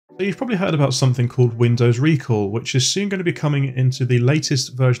So you've probably heard about something called Windows Recall, which is soon going to be coming into the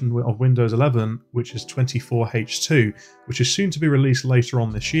latest version of Windows 11, which is 24H2, which is soon to be released later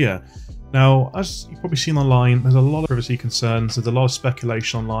on this year. Now, as you've probably seen online, there's a lot of privacy concerns, there's a lot of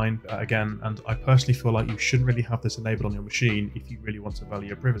speculation online, again, and I personally feel like you shouldn't really have this enabled on your machine if you really want to value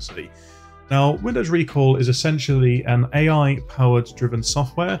your privacy. Now, Windows Recall is essentially an AI-powered driven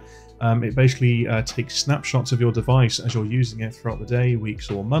software. It basically takes snapshots of your device as you're using it throughout the day,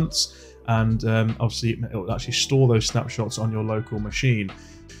 weeks or months, and obviously it will actually store those snapshots on your local machine.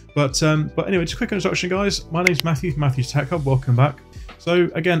 But anyway, just a quick introduction, guys. My name's Matthew from Matthew's Tech Hub. Welcome back.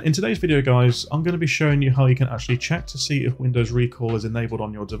 So again, in today's video, guys, I'm going to be showing you how you can actually check to see if Windows Recall is enabled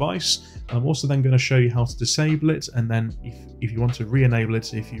on your device. And I'm also then going to show you how to disable it, and then if you want to re-enable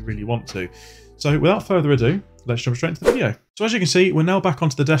it if you really want to. So without further ado, let's jump straight into the video. So as you can see, we're now back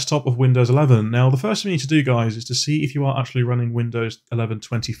onto the desktop of Windows 11. Now, the first thing we need to do, guys, is to see if you are actually running Windows 11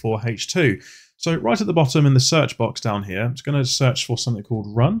 24H2. So right at the bottom in the search box down here, I'm just going to search for something called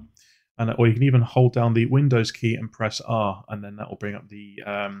Run. Or you can even hold down the Windows key and press R, and then that will bring up the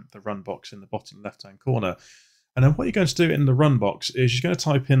Run box in the bottom left-hand corner. And then what you're going to do in the Run box is you're going to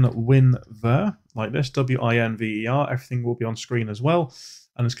type in WinVer, like this, W-I-N-V-E-R. Everything will be on screen as well.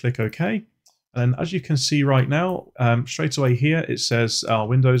 And just click OK. And then as you can see right now, straight away here, it says our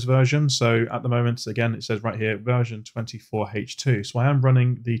Windows version. So at the moment, again, it says right here, version 24H2. So I am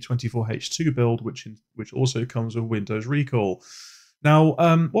running the 24H2 build, which also comes with Windows Recall. Now,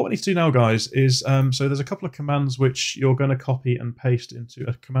 what we need to do now, guys, is, so there's a couple of commands which you're going to copy and paste into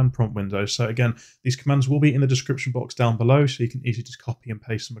a command prompt window. So again, these commands will be in the description box down below, so you can easily just copy and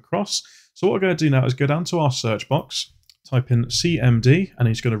paste them across. So what we're going to do now is go down to our search box, type in CMD, and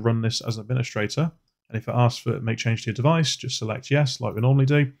he's going to run this as an administrator. And if it asks for make change to your device, just select yes, like we normally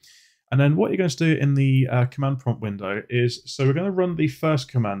do. And then what you're going to do in the command prompt window is, so we're going to run the first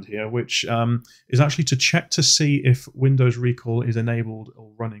command here, which is actually to check to see if Windows Recall is enabled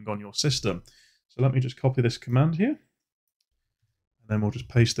or running on your system. So let me just copy this command here. And then we'll just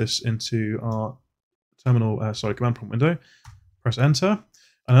paste this into our terminal, command prompt window. Press enter.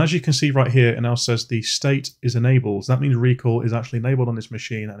 And as you can see right here, it now says the state is enabled. So that means Recall is actually enabled on this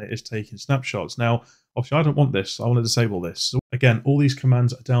machine and it is taking snapshots. Now, obviously, I don't want this. I want to disable this. So again, all these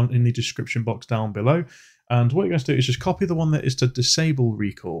commands are down in the description box down below. And what you're going to do is just copy the one that is to disable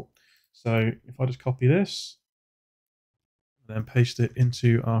Recall. So if I just copy this, and then paste it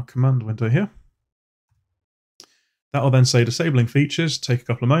into our command window here. That will then say disabling features, take a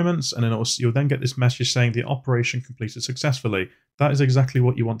couple of moments, and then you'll then get this message saying the operation completed successfully. That is exactly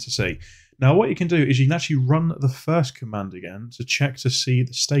what you want to see. Now what you can do is you can actually run the first command again to check to see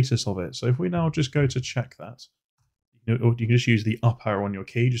the status of it. So if we now just go to check that, or you can just use the up arrow on your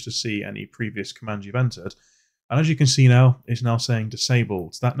key just to see any previous commands you've entered. And as you can see now, it's now saying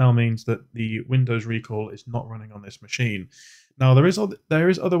disabled. That now means that the Windows Recall is not running on this machine. Now, there is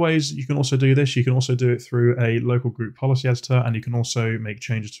other ways you can also do this. You can also do it through a local group policy editor, and you can also make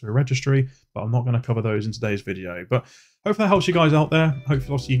changes to a registry, but I'm not going to cover those in today's video. But hopefully that helps you guys out there. Hopefully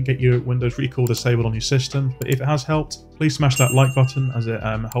also you can get your Windows Recall disabled on your system. But if it has helped, please smash that like button as it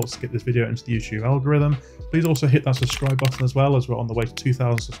helps to get this video into the YouTube algorithm. Please also hit that subscribe button as well, as we're on the way to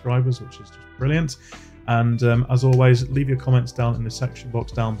 2,000 subscribers, which is just brilliant. And as always, leave your comments down in the section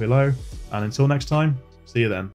box down below. And until next time, see you then.